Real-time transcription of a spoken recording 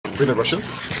Been a Russian.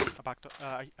 I backed up.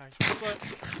 I split.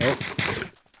 Oh.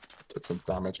 Took some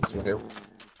damage into the hill.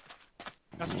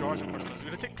 That's George in front of us.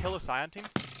 We're gonna kill a Cyan team.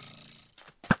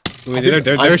 I mean,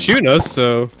 they're shooting us,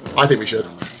 so I think we should.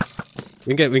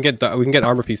 we can get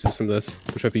armor pieces from this,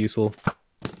 which might be useful.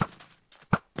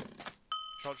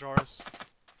 Shot Joris.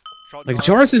 Shot Like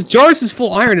Joris. Joris is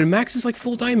full iron and Max is like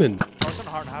full diamond. Joris on a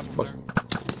heart and a half over there.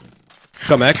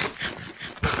 Shot Max.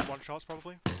 One shots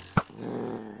probably.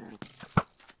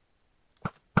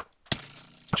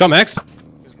 Shot Max.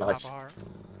 He's Nice. half a heart.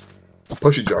 I'm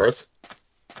pushing Joris.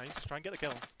 Nice. Try and get the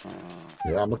kill.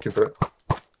 Yeah, I'm looking for it.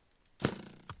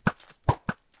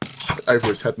 Over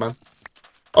his head, man.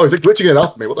 Oh, is it glitching it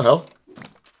up me? What the hell?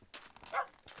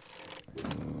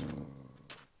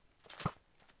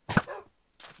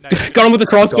 Nice. Got him with the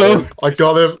crossbow. I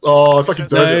got him. Oh, I fucking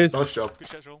did Nice. it. Nice job. Good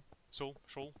shit, Joel.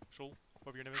 Shoal.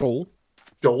 Whatever your name is. Troll.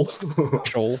 Joel.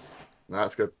 Troll. Nah,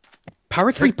 that's good.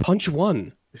 Power 3 punch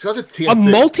 1. This guy's a A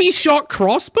TNT. multi-shot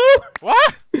crossbow?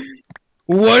 What?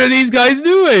 What are these guys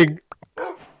doing?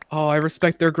 Oh, I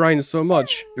respect their grind so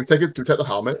much. Do we take the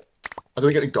helmet? I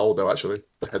don't get any gold though, actually.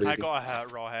 The head I eagle. got a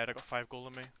raw head. I got 5 gold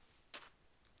on me.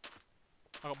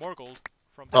 I got more gold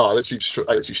from. Oh, I literally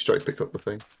straight picked up the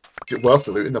thing. Is it worth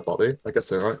the loot in the body? I guess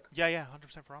so, right? Yeah,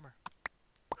 100% for armor.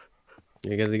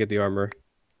 You gotta get the armor.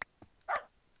 I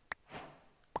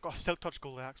got a silk touch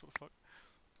gold axe. What the fuck?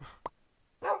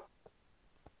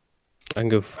 I can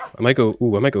go. I might go.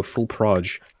 Ooh, I might go full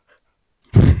proj.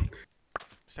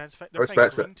 They're playing a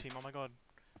green team. Oh my god.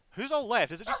 Who's all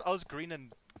left? Is it just us, Green,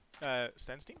 and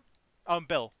Sten's team? Oh, and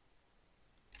Bill.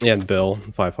 Yeah, and Bill,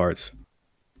 5 hearts.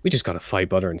 We just gotta fight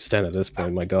Butter and Sten at this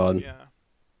point. My god. Yeah.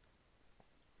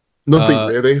 Nothing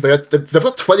really. They've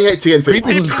got 28 TNT.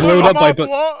 Creepers is blown up by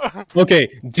Butter.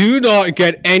 Okay, do not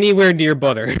get anywhere near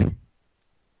Butter.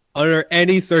 Under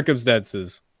any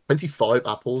circumstances. 25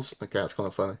 apples. Okay, that's kind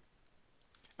of funny.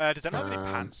 Does anyone have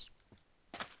any pants?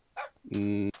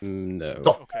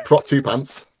 No. Prop 2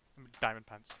 pants. Diamond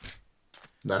pants.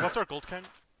 No. What's our gold count?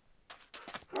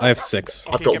 I have 6.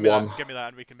 Okay, I've got give me 1. That. Give me that,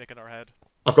 and we can make it in our head.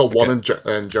 I've got 1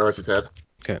 in Joris's head.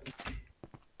 Okay.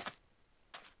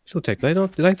 So take. Did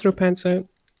I throw pants out?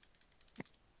 I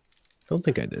don't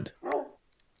think I did. No,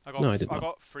 I did not. I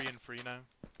got 3 and 3 now.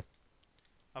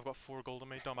 I've got 4 gold on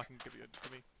me. Dom, I can give you. I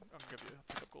can give you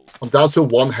pick up gold. I'm down to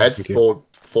 1 head for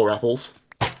 4 apples.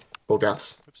 4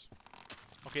 gaps. Oops.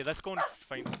 Okay, let's go and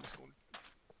find. Let's go and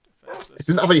finish this. It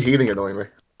didn't have any healing, annoyingly.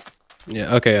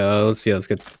 Yeah. Okay. Let's see. Let's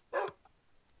get.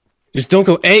 Just don't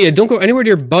go. Don't go anywhere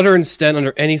near Butter and Sten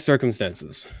under any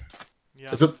circumstances.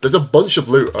 Yeah. There's a bunch of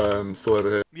loot still over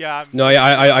here. Yeah. No,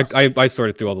 I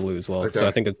sorted through all the loot as well, Okay. so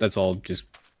I think that's all just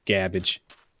garbage.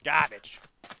 Garbage.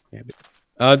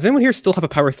 Does anyone here still have a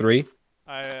power 3?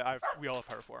 We all have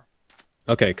power 4.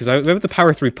 Okay, because we have the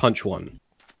power 3 punch 1.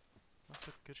 That's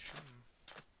a good shot.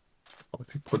 I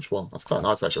think punch 1. That's quite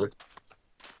nice, actually.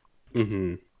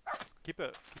 Mm-hmm. Keep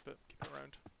it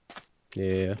around.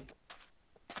 Yeah.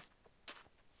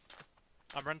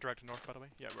 I'm running direct to north, by the way.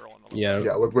 Yeah, we're all on the Yeah.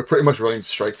 Yeah, we're pretty much running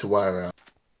straight to where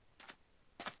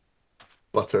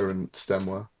Butter and Stem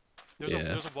were. There's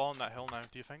a wall on that hill now.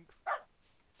 Do you think?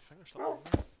 There's still a wall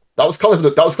there? That was kind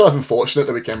of unfortunate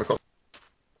that we came across.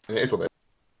 And it is what it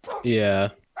is. Yeah.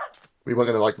 We weren't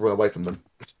gonna run away from them.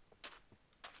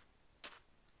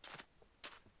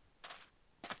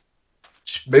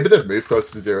 Maybe they've moved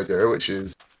closer to 0-0, which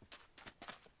is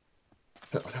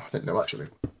I don't know actually.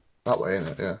 That way,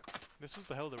 isn't it? Yeah. This was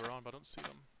the hill they were on, but I don't see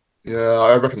them. Yeah,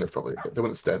 I reckon they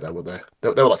wouldn't stay there, would they? They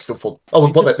were like still full. Oh,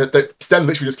 what? Stem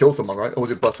literally just killed someone, right? Or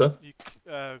was it Butter?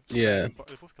 Yeah. They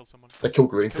both killed someone. They killed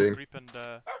Green Team. Creep and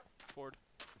Ford.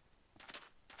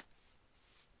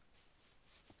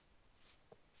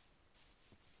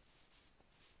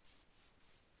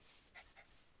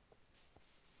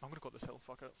 I'm gonna go up this hill.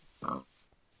 Fuck it.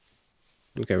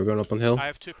 Okay, we're going up on hill. I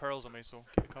have 2 pearls on me, so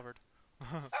keep it covered.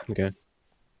 Okay.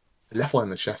 Left one in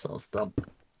the chest. That was dumb.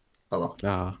 Oh well.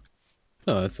 Ah.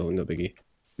 No, that's no biggie.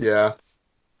 Yeah.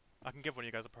 I can give one of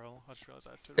you guys a pearl. I just realized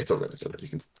I had 2. It's alright. It's alright. You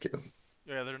can keep them.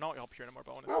 Yeah, they're not up here anymore,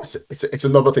 but honestly. It's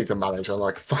another thing to manage. I'm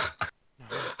like, Do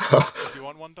you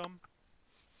want one, Dom?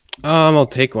 I'll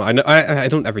take one. I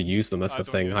don't ever use them. That's the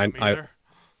don't thing. use them either.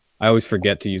 I always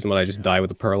forget to use them when I just die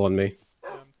with a pearl on me.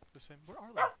 The same. Where are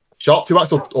they? Sharp 2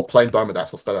 axe or plain diamond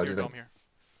axe? What's better? Do you Here, think? Dom,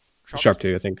 here. Sharp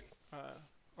 2, I think.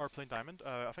 Or plain diamond?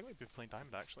 I think we'd be plain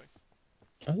diamond, actually.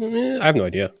 I have no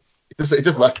idea. It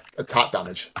does less attack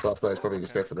damage, so I suppose probably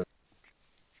just go for the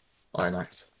iron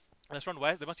axe. Let's run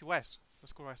west. They must be west.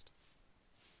 Let's go west.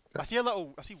 Okay.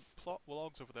 I see plot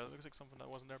logs over there. It looks like something that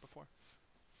wasn't there before.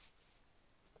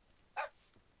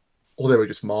 Or they were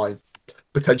just mine.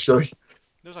 Potentially.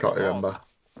 There's like Can't a mob. remember.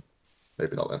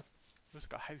 Maybe not then. There's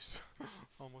like a house.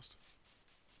 Almost.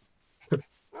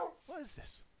 What is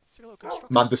this? It's like a little construction.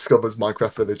 Man discovers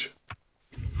Minecraft village.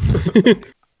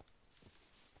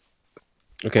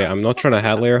 Okay, I'm not trying to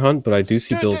hat layer hunt, but I do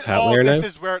see Bill's hat layer now.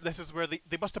 This is where they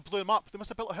must have blew him up. They must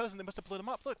have built a house and they must have blew him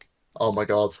up. Look. Oh my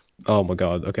god. Oh my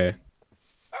god, okay.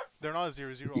 They're not a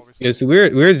 0-0, obviously. Yeah, so we're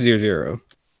 0-0.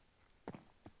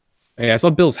 Hey, I saw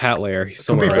Bill's hat layer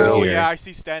somewhere be around Bill. Oh here. yeah, I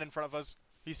see Stan in front of us.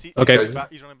 He's Okay. running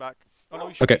back. He's running back. Oh no,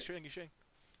 he's shooting. Okay. He's shooting. He's shooting.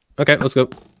 Okay, let's go.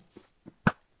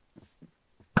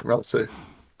 Round 2.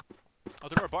 I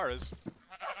don't know where Bar is.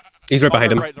 He's right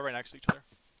behind him. They're right next to each other.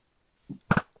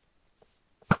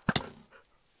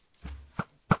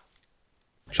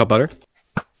 Shot butter.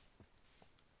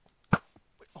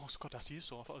 Wait, oh god, that's you.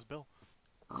 So I thought it was Bill.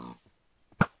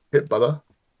 Hit butter.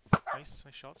 Nice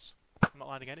shots. I'm not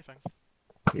landing anything.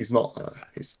 He's not that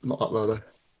low though.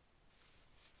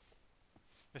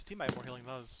 His teammate had more healing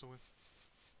than us, so we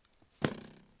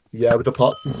Yeah, with the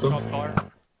pots and stuff. shot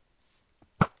Bar.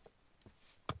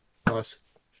 Nice.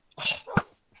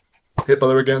 Hit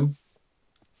butter again.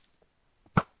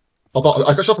 Oh,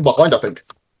 I got shot from behind, I think.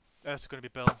 That's gonna be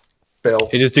Bill. Bill.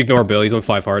 Hey, just ignore Bill. He's on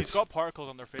 5 He's hearts. got particles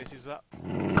on their faces. Is that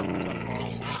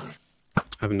I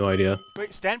have no idea.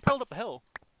 Wait, Stan pearled up the hill.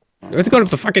 We have to go up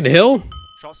the fucking hill.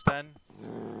 Shot Stan.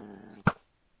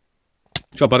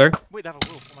 Shot butter. Wait, they have a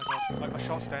wolf. Oh my god. I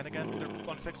shot Stan again. They're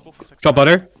on 6, both on 6. Shot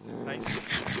butter. Nice.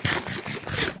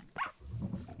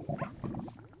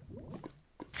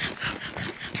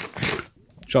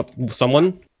 Shot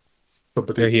someone.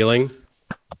 Somebody. They're healing.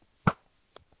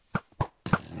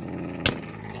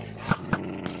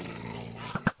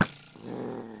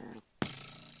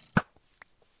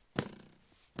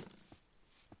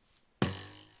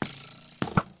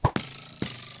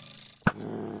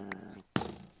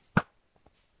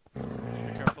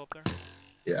 Be careful up there.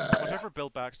 Yeah. Watch out for Bill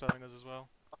backstabbing us as well.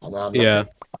 Oh, man. Yeah.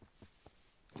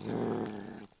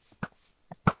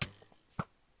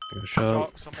 Shot.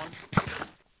 Shot someone.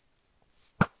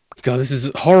 God, this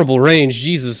is horrible range.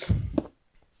 Jesus.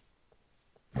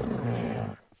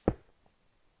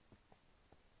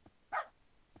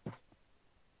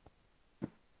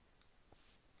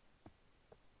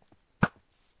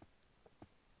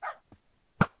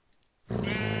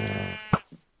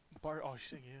 Bar. Oh, she's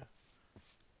saying you.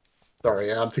 Sorry,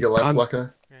 yeah, I'm taking left, I'm-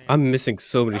 Lecker. Yeah, yeah. I'm missing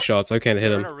so many shots. I can't hit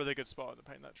They're in him. a really good spot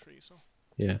behind that tree, so.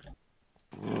 Yeah.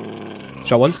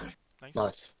 Shot one. Nice.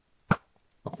 Nice.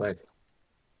 Not bad.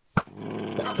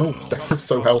 They're still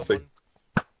so healthy.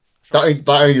 That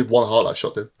only did one heart that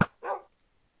shot did.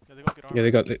 Yeah,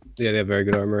 they got good armor. Yeah, they have very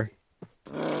good armor.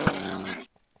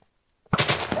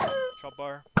 Shot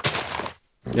Bar.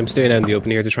 I'm staying out in the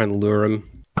open here to try and lure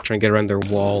him. Try and get around their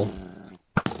wall.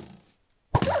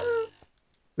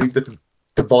 We did the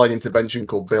divine intervention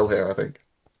called Bill here, I think.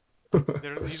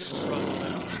 They're using the run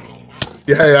now.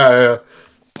 Yeah. Yeah,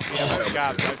 I'm out of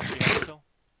gas, right? from behind still.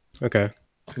 Okay.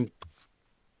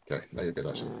 Okay, now you're good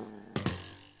actually.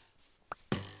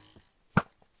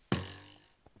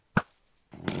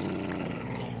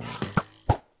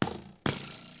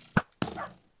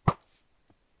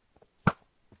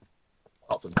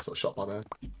 That's a nice little shot by there.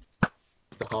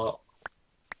 The heart.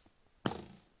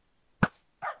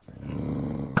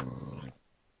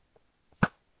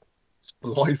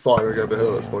 Blind firing over here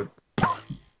at this point.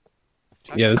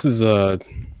 Yeah, this is I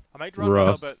might run a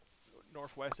rough. little bit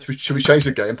northwest. Should we change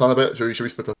the game plan a bit? Should we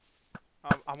split up? I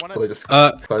Or they wanna. just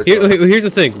close here's the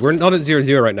thing. We're not at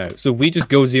 0-0 right now. So if we just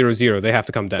go 0-0, they have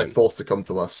to come They're down. forced to come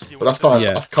to us. Do you But want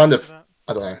that's kind of to do that?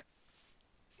 I don't know.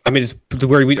 I mean, it's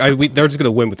where they're just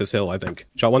gonna win with this hill. I think.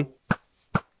 Shot one.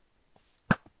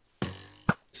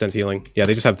 Sense healing. Yeah,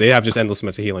 they have just endless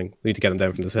amounts of healing. We need to get them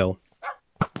down from this hill.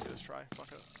 Let's try.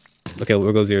 Fuck it. Okay,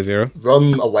 we'll go 0-0.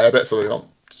 Run away a bit so they don't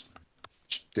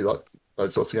do like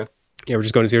those sorts again. Yeah, we're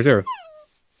just going to 0-0.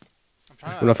 I'm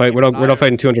trying We're not fighting. We're not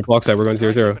fighting 200 blocks out. We're going Keep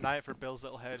 0-0. an eye out for Bill's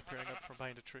little head peering up from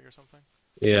behind a tree or something.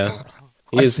 Yeah.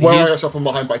 I swear I got shot from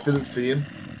behind, but I didn't see him.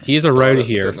 He is So I around don't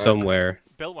here know. somewhere.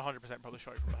 Bill 100% probably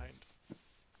shot you from behind.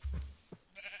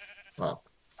 Wow.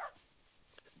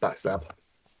 Backstab.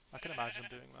 I can imagine him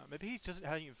doing that. Maybe he's just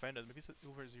hadn't even found it. Maybe he's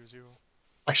over 0-0.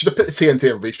 I should have put the TNT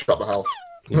and reached up the house.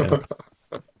 Yeah.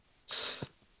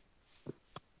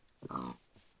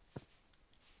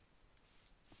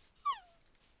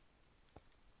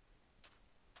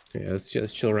 Yeah, let's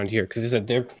just chill around here because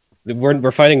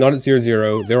we're fighting not at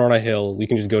 0-0. They're on a hill. We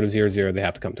can just go to 0-0. They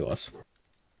have to come to us.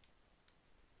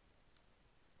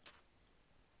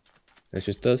 That's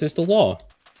just the law.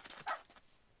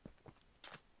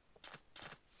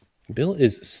 Bill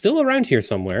is still around here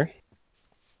somewhere.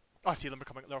 Oh, I see them. They're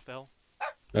coming. They're off the hill.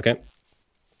 Okay.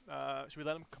 Should we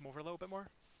let them come over a little bit more?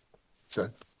 So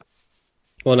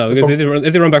Well, no, because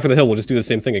if they run back for the hill, we'll just do the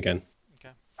same thing again.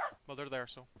 Okay. Well, they're there,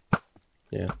 so.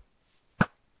 Yeah.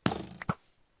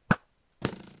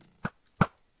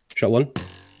 Shot one.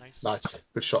 Nice. nice,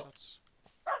 good shot. Shots.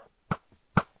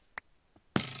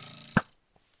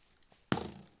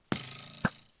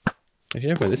 Actually,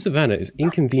 never mind. This savannah is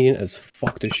inconvenient as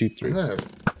fuck to shoot through. Yeah,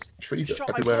 trees Shot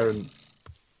are my everywhere bar. and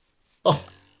oh,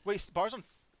 Wait, bar's on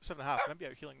 7.5. Might be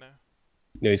out healing now.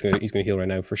 No, he's gonna heal right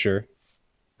now for sure.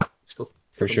 still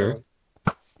For sure.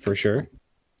 For sure.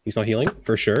 He's not healing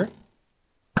for sure.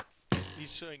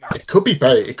 He's showing. It could be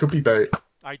bait. It could be bait.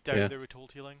 I doubt Yeah. they were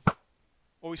told healing.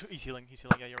 Oh, he's healing. He's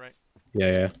healing. Yeah, you're right.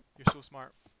 Yeah, yeah. You're so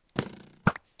smart.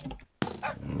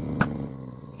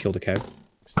 Killed a cow.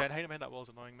 Stan, hiding behind that wall is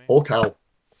annoying me. Or cow.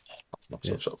 That's not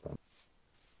Yeah. shot down.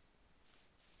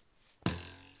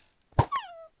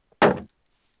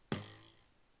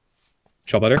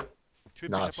 Shot better. Should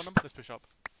we push Nice. up on him? Let's push up.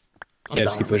 Yeah,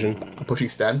 just keep pushing. I'm pushing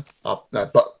Sten. Oh, no,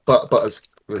 Butter's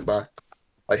really back.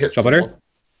 I hit Shot butter? someone.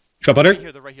 Shot Right better.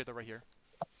 here, they're right here, they're right here.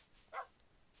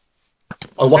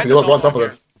 Oh, walking the Sten's other one's not off of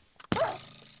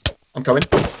them. I'm coming.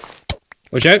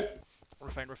 Watch out. We're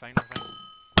fine, we're fine, we're fine.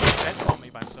 Sten's on me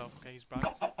by himself. Okay, he's back.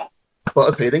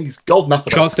 Butter's healing. He's gold napper.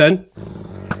 Shot Sten.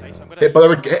 Nice, I'm gonna... Hit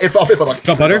Butter. Hit Butter.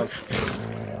 Shot butter.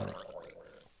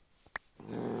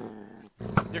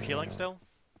 They're healing still.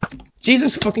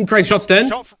 Jesus fucking Christ. Shot Sten.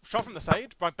 Shot from the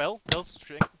side. Right, Bill. Bill's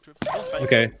shooting. Bill's fighting.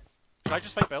 Okay. Should I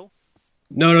just fight Bill?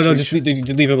 No. Just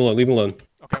leave him alone. Leave him alone.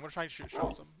 Okay, I'm gonna try and shoot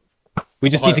shots him. We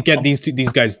just need to get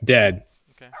these guys dead.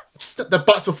 Okay. They're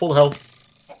back to full health.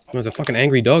 There's a fucking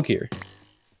angry dog here.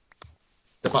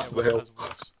 They're back to the hill. Has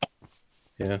wolves.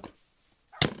 Yeah.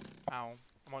 Ow.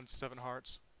 I'm on 7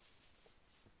 hearts.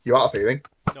 You out of healing?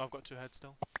 No, I've got 2 heads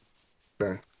still.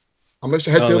 Okay. How much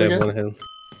your I head's only healing have again? one head.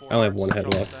 4 I only have hearts, one head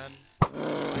shot left. Sten.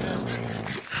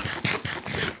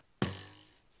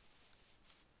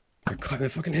 They're climbing the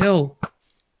fucking hill.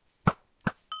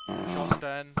 Shot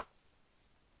Sten.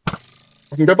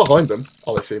 I can go behind them.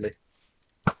 Oh, they see me.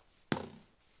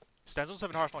 Sten's on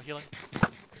 7 hearts, not healing.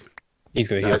 He's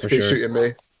gonna Yeah, heal it's for keep sure. shooting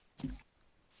me.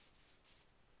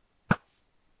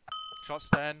 Shot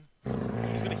Sten.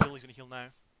 He's gonna heal now.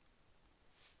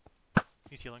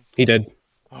 He's healing. He did.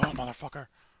 Oh, motherfucker.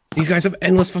 These guys have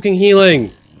endless fucking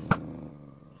healing.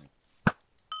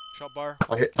 Shot bar.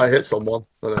 I hit someone.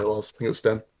 I don't know who it was. I think it was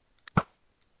Sten.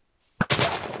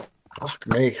 Fuck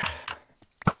me.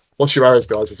 What's your arrows,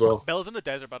 guys, as well? Bill's in the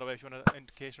desert, by the way, if you want an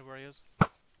indication of where he is.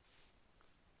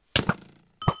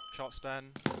 Shot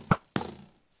Sten.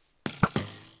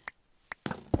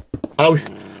 How?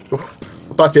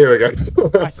 Back here again.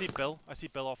 I see Bill. I see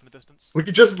Bill off in the distance. we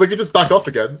could just back off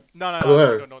again. No.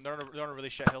 Hello. No. They're on a really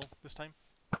shit hill this time.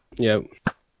 Yeah.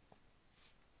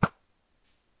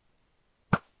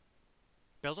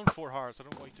 Bill's on 4 hearts. I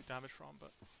don't know what he took damage from,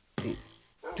 but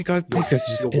These guys are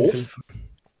just The wolf? infinite.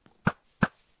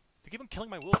 they keep on killing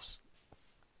my wolves.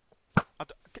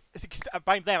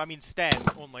 By them, I mean Sten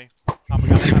only.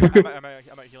 I'm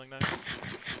out healing now.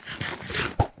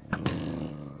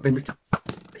 I mean,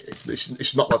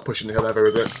 it's not like pushing the hill ever,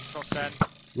 is it? Shot Sten.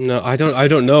 No, I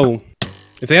don't know.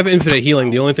 If they have infinite healing,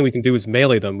 the only thing we can do is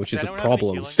melee them, which is a Anyone have any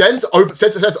problem. healing?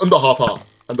 Sten's under half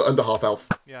health. Under half health.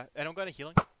 Yeah, anyone got any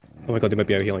healing? Oh my god, they might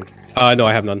be out of healing. No,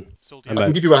 I have none. Sold I'm you. I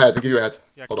can bad. give you a head.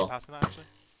 Yeah, Hold can you on. pass me that actually?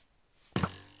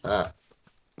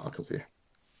 I'll come to you.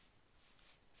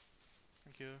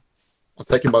 Thank you. I'm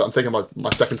taking my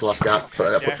second to last gap,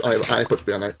 but I puts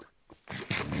me on now.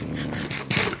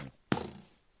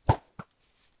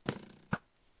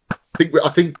 I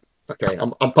think. Okay,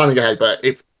 I'm planning ahead, but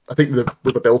I think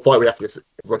with the Bill fight, we have to just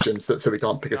rush him so we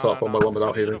can't pick us off one by one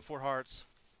without He's healing. on 4 hearts.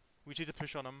 We need to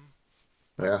push on him.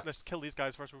 Yeah. Let's kill these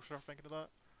guys first before we start thinking of that.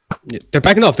 Yeah, they're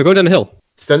backing off. They're going down the hill.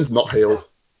 Sten's not healed.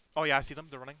 Oh yeah, I see them.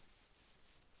 They're running.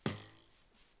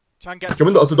 Try and get. They're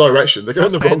going the other direction. They're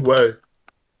going the wrong way.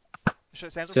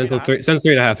 Sten's Sends 3.5.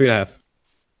 3.5. Are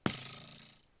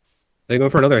they going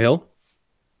for another hill?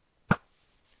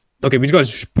 Okay, we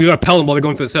gotta pelt them while they're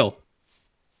going for this hill.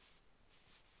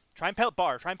 Try and pelt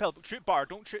bar. Try and pelt. Shoot bar.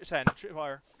 Don't shoot Sten. Shoot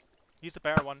bar. He's the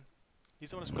better one. He's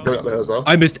the one who's Going up there as well.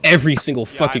 I missed every single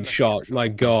Yeah, I fucking missed shot. every shot. My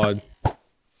god.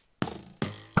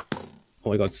 Oh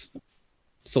my god.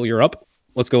 Soul, you're up.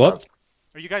 Let's go up.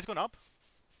 Are you guys going up?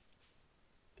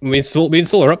 Me and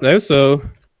Soul are up now, so...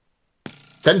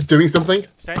 Sten's doing something.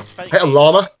 Sten's fighting. Hit a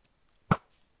llama.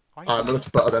 Why Alright, let's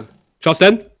better then. Shots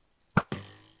then.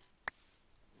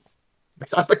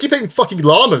 I keep hitting fucking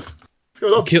llamas. What's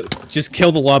going on? Just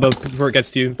kill the llama before it gets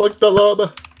to you. Fuck the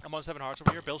llama. I'm on 7 hearts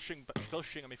over here. Bill's shooting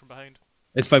at me from behind.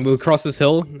 It's fine. We'll cross this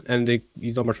hill, and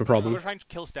he's not much of a I'm problem. gonna try and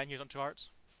kill Sten. He's on 2 hearts.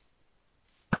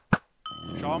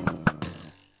 Shot him.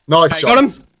 Nice Okay, shots. got him.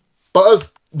 Butters,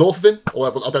 north of him? Or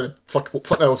I don't know. Fuck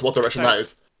knows what direction that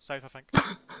is. South, I think.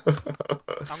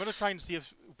 I'm gonna try and see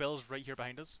if Bill's right here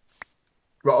behind us.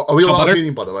 Right, are we all out Butter? of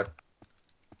healing, by the way?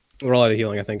 We're all out of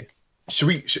healing, I think. Should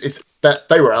we? It's that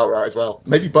they were outright as well.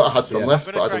 Maybe Butter had some Yeah. left,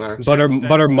 I'm but I gonna don't know. try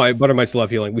and- Butter might still have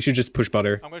healing. We should just push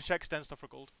Butter. I'm gonna check Sten's stuff for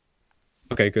gold.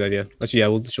 Okay, good idea. Actually, yeah,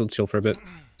 we'll chill for a bit.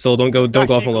 So don't go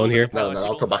off alone here. No,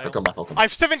 I'll come back. I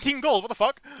have 17 gold. What the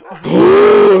fuck?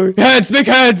 Heads, big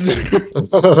heads!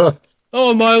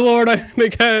 Oh my lord, I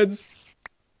make heads.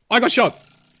 I got shot.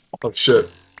 Oh shit.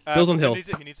 Bill's on He hill. needs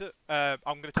it. He needs it. I'm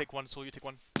gonna take one. So you take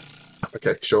one.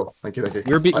 Okay, sure. Thank you.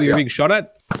 You're being shot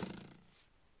at.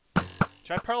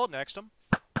 Should I pearl up next to him?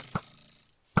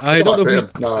 I don't know. Him.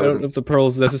 If No, I don't know if the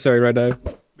pearl's necessary right now.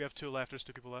 We have 2 left. There's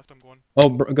 2 people left. I'm going. Oh,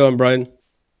 go on, Brian.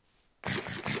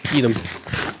 Eat him.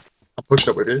 I pushed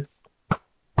up with you.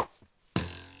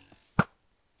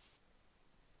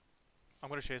 I'm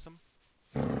gonna chase him.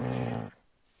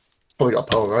 Probably got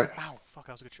a pole, right? Ow! Fuck!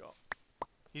 That was a good shot.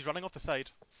 He's running off the side.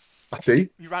 I see.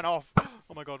 He ran off.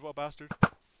 Oh my god! What a bastard.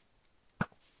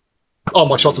 Oh,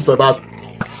 my shots were so bad.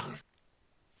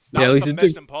 Yeah, at least some it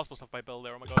Mission did. Impossible stuff by Bill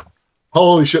there. Oh my god.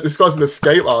 Holy shit, this guy's an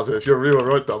escape artist. You're real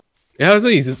right, Dom. Yeah, I was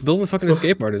like, Bill's a fucking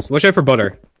escape artist. Watch out for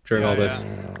Butter during all this.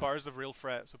 Bar's the real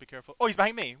threat, so be careful. Oh, he's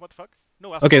behind me. What the fuck?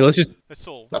 No, that's Okay, Soul. let's just. It's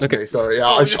Soul. That's Okay. me, sorry.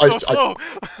 Yeah, Soul, you're so slow.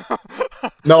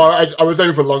 No, I was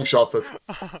aiming for a long shot, but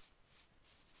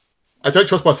I don't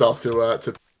trust myself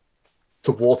to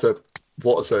water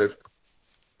save.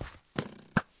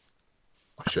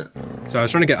 Oh shit. So I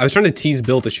was trying to tease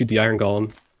Bill to shoot the iron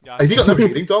golem. Yeah, Have you got no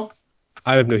healing, Dom?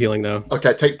 I have no healing now.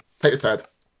 Okay, take his head.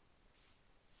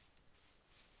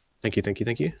 Thank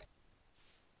you.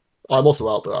 I'm also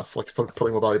out, but I feel like it's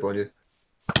probably more valuable on you.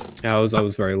 Yeah, I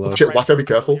was very low. Oh, shit, Wacko, be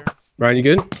careful. Ryan, you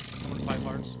good? 5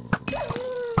 hearts.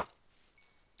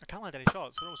 I can't land any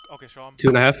shots. Okay, show him.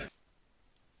 2.5.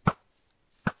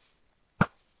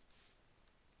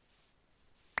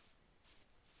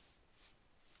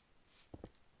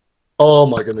 Oh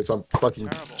my goodness, I'm fucking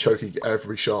Terrible. choking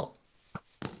every shot.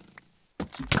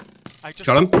 I just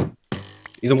Shot him.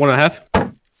 He's on 1.5.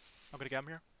 I'm gonna get him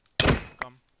here.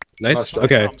 Come. Nice. Nice.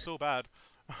 Okay. I'm so bad.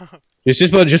 It's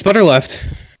just Butter left.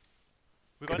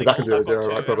 We got Be any back at gold? 0-0, I've got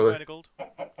right, 2. probably. Any gold?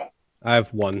 I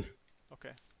have 1.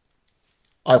 Okay.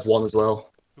 I have 1 as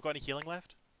well. We got any healing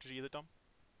left? Did you eat it, Dom?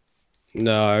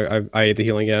 No, I ate the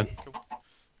healing. Yeah. Cool.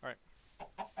 Alright.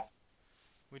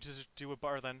 We just do a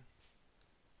Butter then.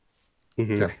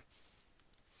 Mm-hmm. Okay.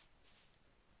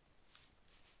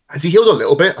 Has he healed a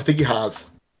little bit? I think he has.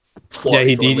 Yeah,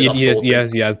 Slightly,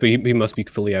 he has, but he must be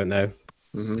fully out now.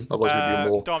 Otherwise, we'd be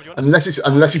more. Dom, do you want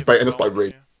Unless he's baiting us by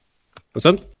raid. What's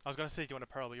up? I was gonna say, do you want a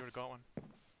pearl, but you already got one.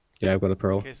 Yeah, I've got a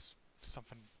pearl. In case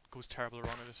something goes terribly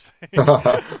wrong in his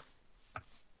face.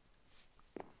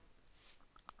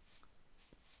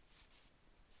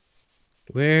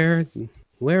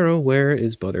 Where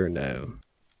is Butter now?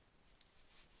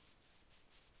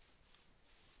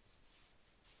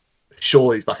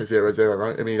 Surely he's back at 0-0,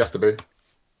 right? I mean, he'd have to be.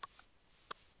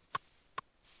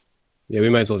 Yeah, we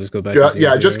might as well just go back. Yeah, to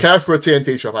yeah. 0-0. Just care for a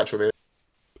TNT trap, actually,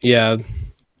 Yeah,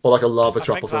 or like a lava I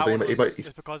trap think or something. that He one might- was,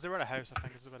 it's because they were in a house, I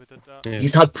think is what it did that. yeah,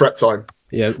 he's had prep time.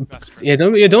 yeah, That's true.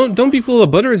 yeah. Don't be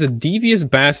fooled. Butter is a devious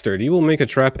bastard. He will make a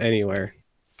trap anywhere.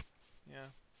 Yeah.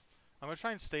 I'm gonna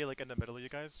try and stay like in the middle of you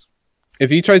guys. If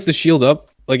he tries to shield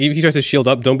up,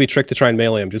 don't be tricked to try and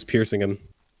melee him. Just piercing him. I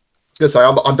was gonna say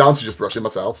I'm down to just rushing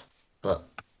myself, but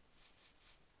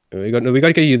We got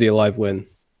to get you the alive win.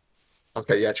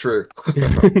 okay, yeah, true.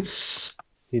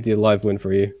 Need the alive win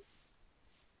for you.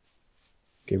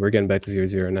 Okay, we're getting back to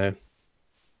 0-0 now.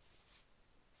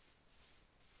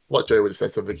 Like Joey would have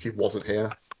said something, he wasn't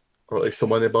here, or at least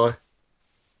somewhere nearby.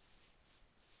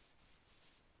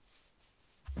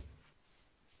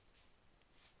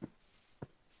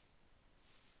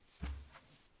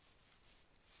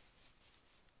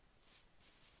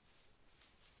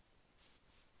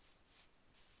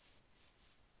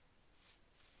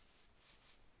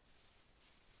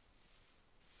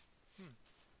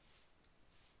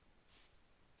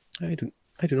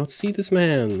 I do not see this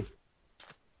man.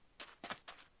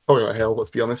 Probably not hell, let's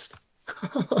be honest.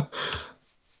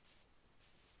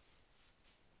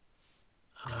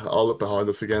 I'll look behind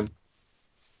us again.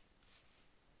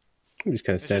 I'm just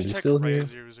kind of Let's just standing check still right here. at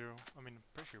 0-0. I mean,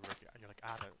 pretty sure you're like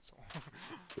at it, so.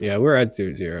 Yeah, we're at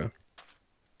 0-0.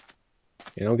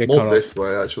 You don't get More caught off. this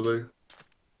way, actually.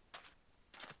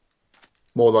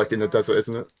 More like in the desert,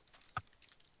 isn't it?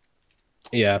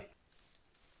 Yeah.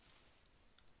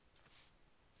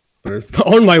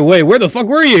 On my way. Where the fuck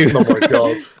were you? Oh my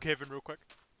god. Cave in real quick.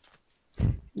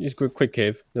 Just quick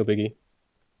cave. No biggie.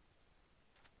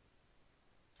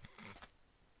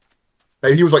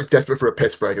 Hey, he was like desperate for a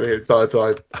piss break the entire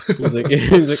time. He's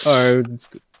like, alright, let's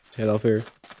head off here.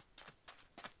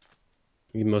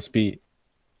 He must be...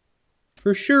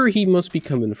 For sure, he must be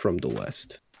coming from the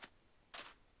west.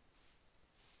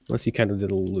 Unless he kind of did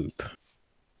a loop.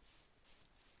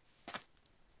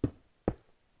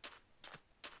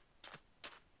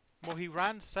 Well, he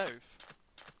ran south.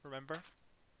 Remember?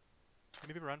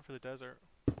 Maybe ran for the desert.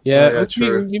 Yeah, Oh, yeah,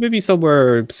 true. You may be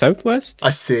somewhere southwest? I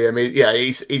see. I mean, yeah,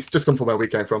 he's just come from where we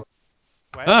came from.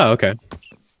 West? Oh, okay.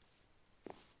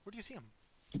 Where do you see him?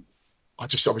 I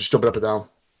was just jumping up and down.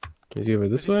 Is he over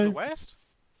this Is he to way? the west?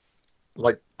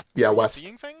 Like, yeah, Are you west.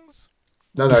 seeing things?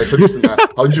 No, it's 100% there.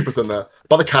 100% there.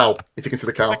 By the cow, if you can see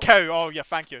the cow. The cow. Oh yeah,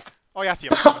 thank you. Oh yeah, I see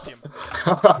him. I see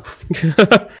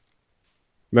him.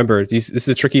 Remember, this is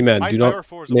a tricky man. My Do power not...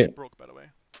 4 is almost broke, by the way.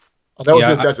 I know it's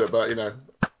Yeah, in the desert, but you know,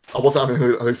 I wasn't having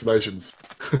hallucinations.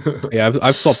 Yeah,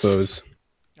 I've swapped bows.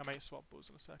 I might swap bows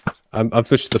in a second. I've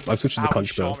switched to the Ow,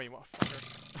 punch he bow. shot me, what a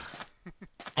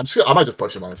fucker. I might just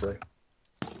push him, honestly.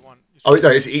 You want- you Oh, should- no,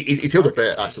 he's healed a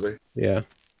bit, actually. Yeah.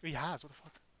 He has, what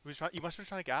the fuck? He must have been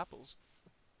trying to get apples.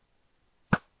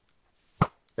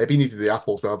 Maybe he needed the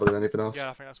apples rather than anything else. Yeah,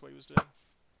 I think that's what he was doing.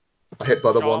 I hit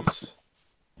brother Shot him. once.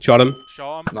 Shot him.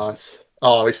 Shot him. Nice.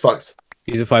 Oh, he's fucked.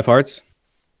 He's at 5 hearts.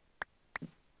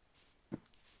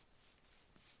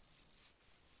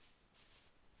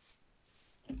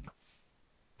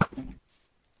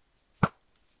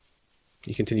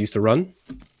 He continues to run.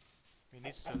 He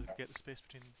needs to get the space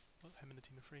between him and the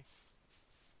team of 3.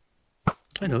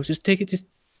 I know, just take it, just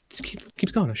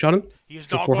keeps going. I shot him. He is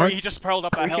So not 4 going, hearts? he just pearled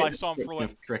up that hill, I saw him throw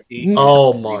it. Tricky.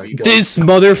 Oh my god. This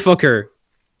motherfucker!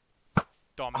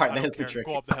 Dom, Alright, I don't there's the care. trick.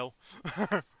 Go up the hill.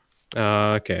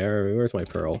 Okay, where's my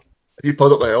pearl? If you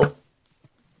pulled up the hill,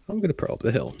 I'm gonna pearl up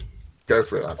the hill. go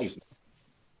for it, lads.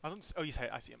 I don't oh, you say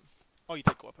I see him. Oh, you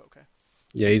did go up it, okay.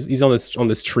 Yeah, he's on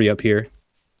this tree up here.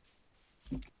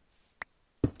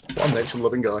 What a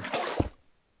nature-loving guy.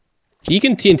 He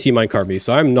can TNT minecart me,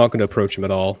 so I'm not gonna approach him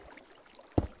at all.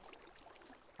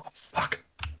 Fuck.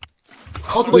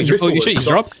 How did Oh, I miss all you those shit, you shots?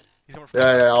 dropped? He's coming from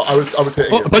Yeah, I was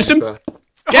hitting Oh, him. I punched him? there.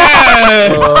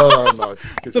 Yeah! Oh,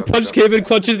 nice. Good The job, punch good job. came in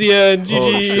clutch at the end.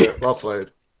 Holy GG. shit, well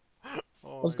played.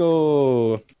 Oh, Let's my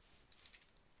go.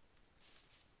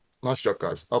 Nice job,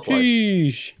 guys. Well played.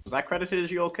 Sheesh. Was that credited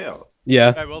as your kill?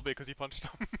 Yeah, God. I will be, because he punched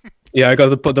him. yeah. I got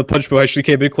the punch bow actually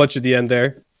came in clutch at the end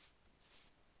there.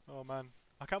 Oh man.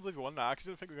 I can't believe we won that. I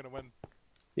actually didn't think we were going to win.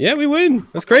 Yeah, we win.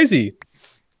 That's crazy.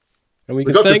 And we We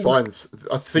can got good thank. finds.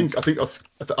 I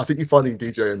think you finding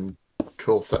DJ and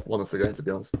Cool set won us again, to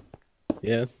be honest.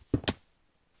 Yeah.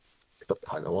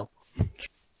 I know one.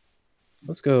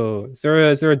 Let's go. Is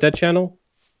there a dead channel?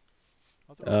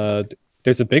 I'll do it.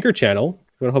 There's a bigger channel.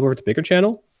 You want to hop over to the bigger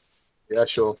channel? Yeah,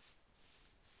 sure.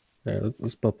 Alright,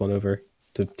 let's pop on over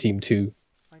to Team 2.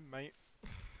 I might.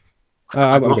 I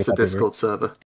I'm gonna lost the pop over. Discord server.